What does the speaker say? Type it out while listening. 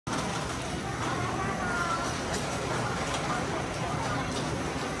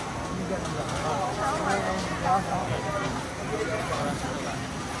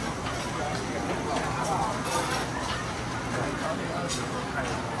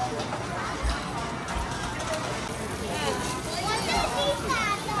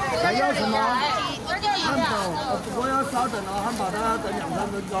要什么？汉堡，不过要稍等哦，汉堡大概要等2、3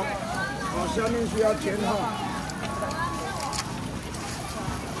分钟。下面需要煎哈。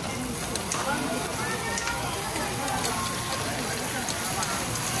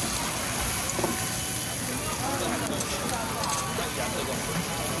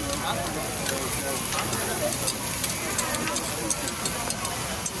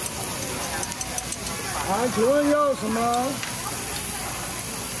请问要什么？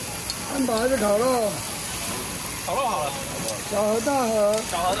汉堡还是烤肉？烤肉好了。小盒大盒？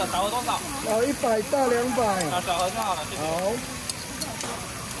小盒的，小盒多少？小100到200。小盒就好了，谢谢。好。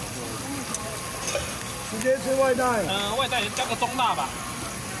直接吃外带。外带加个中辣吧。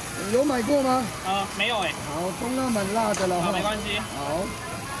有买过吗？没有哎。好，中辣蛮辣的了哈。没关系。好。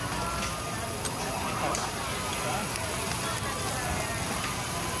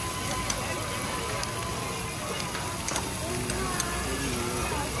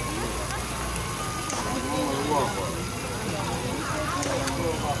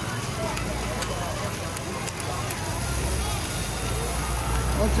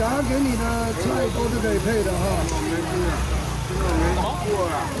我夹给你的菜都是可以配的哈。我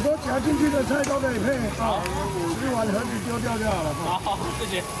说夹进去的菜都可以配啊，吃完盒子丢掉就好了哈。好，谢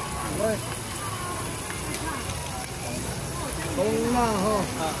谢。对。中辣哈。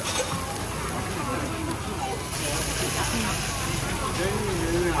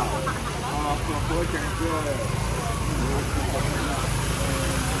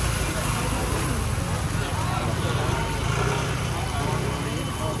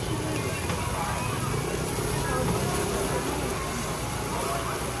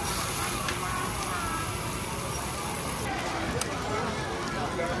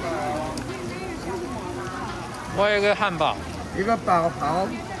我有一个汉堡，一个堡好，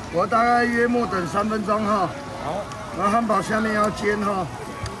我大概约莫等3分钟哈。好，然后汉堡下面要煎哈。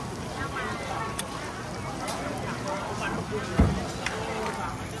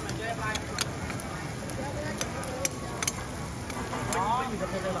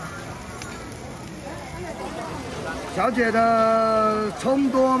小姐的葱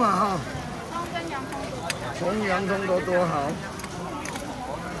多嘛哈？葱跟洋葱多。葱、洋葱都多好。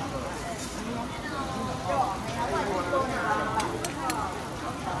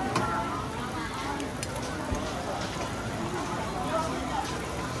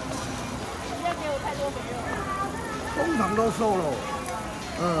通常都瘦了，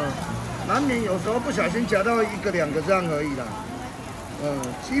难免有时候不小心夹到1个、2个这样而已啦。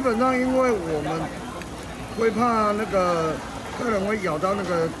基本上因为我们会怕那个客人会咬到那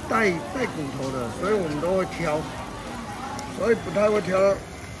个带骨头的，所以我们都会挑，所以不太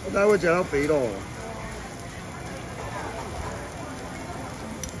会夹到肥肉。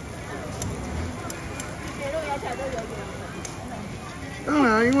当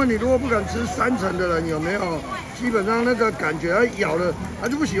然，因为你如果不敢吃3层的人，有没有？基本上那个感觉，他咬了，他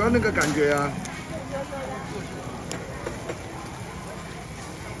就不喜欢那个感觉啊。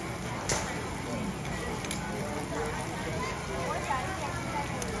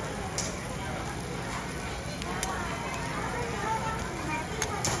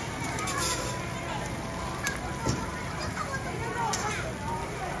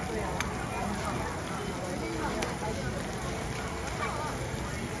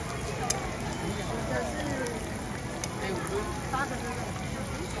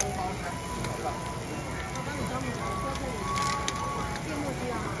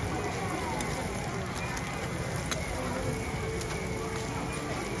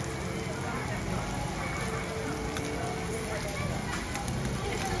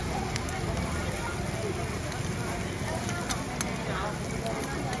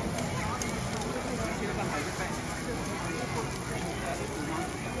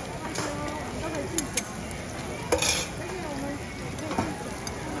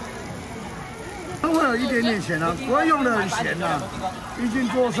会有一点点咸啊，不会用得很咸呐。毕竟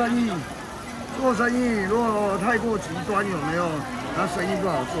做生意如果太过极端，有没有？那生意不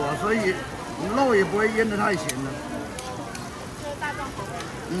好做啊。所以肉也不会腌得太咸了。大众口味。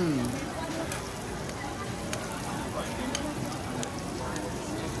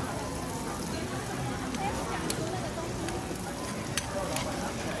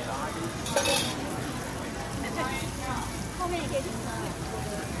后面也可以停车。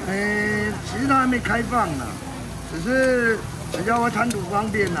其实它还没开放呢，只是人家会贪图方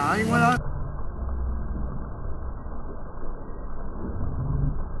便呐，因为它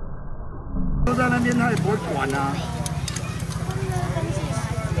都在那边，他也不会管啊。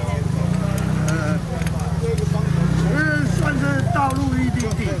算是道路预定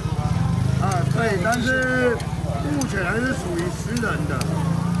地啊，对，但是目前还是属于私人的。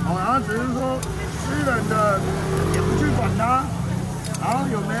哦，然后只是说私人的也不去管它，然后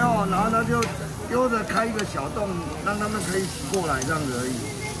有没有，然后他就丢着开一个小洞，让他们可以洗过来这样子而已。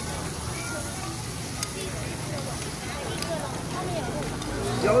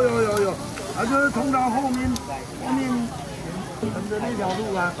有，啊，就是通到后面横着那条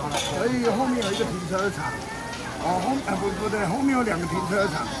路啊，所以后面有一个停车场。哦，不对，后面有2个停车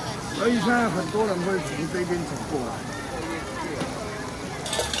场，所以现在很多人会从这边走过来。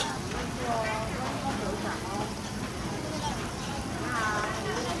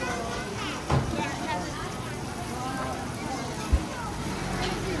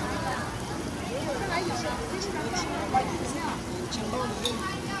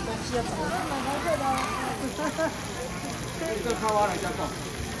这个靠我来加购。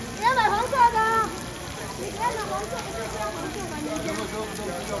你要买红色的，你看的红色不就是要红色吗？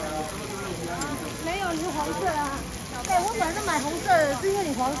没有，你是黄色啊。对，我本来是买红色的，是因为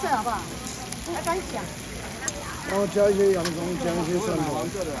你黄色，好不好？还敢讲？然后加一些洋葱，加一些蒜头。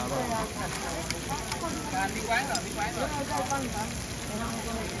对啊。你关了。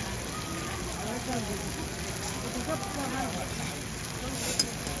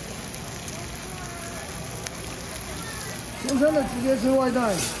先生的直接吃外带。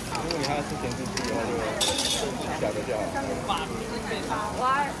因为它是全是自由的，小的就好。我要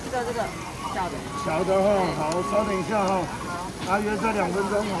这个小的。小的哈，好，稍等一下哈。大约在2分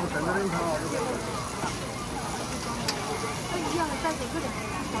钟哦，等这边烤好就可以了。一样的，再给这个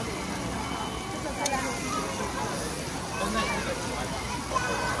小点。这个再加入。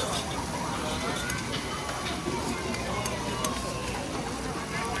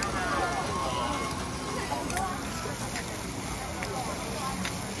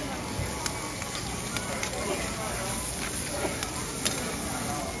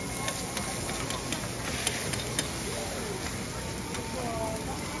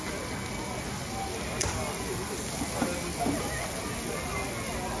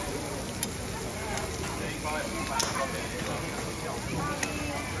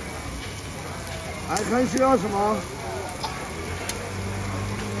来看需要什么？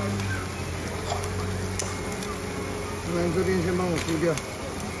这边先帮我输掉。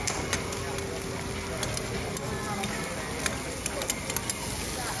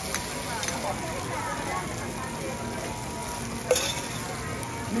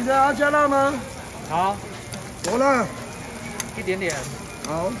你的要加辣吗？好，多辣？一点点。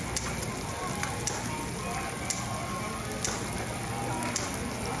好。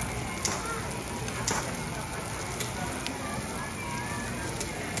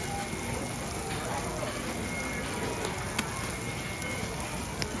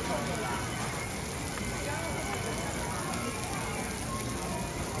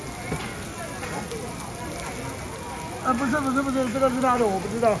啊，不是，这个是他的，我不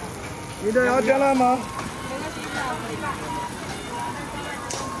知道。你的要加辣吗？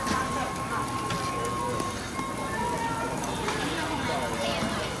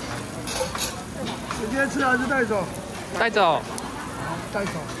直接吃还是带走？带走。带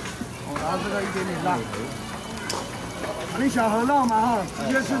走。哦，然后这个一点点辣。你小盒肉嘛哈，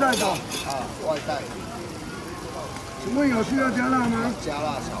直接吃带走。啊，外带。请问有需要加辣吗？加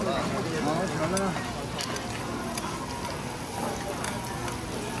辣，小辣。好，小辣。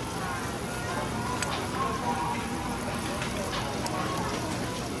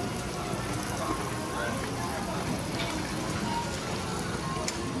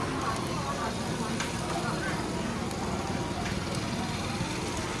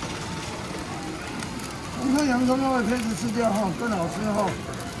红色洋葱要配着吃掉哈，更好吃哈。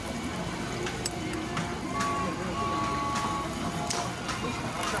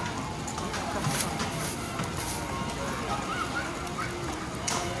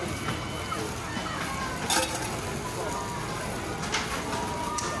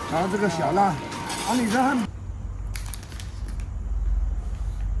然后这个小辣，啊，你这汉堡。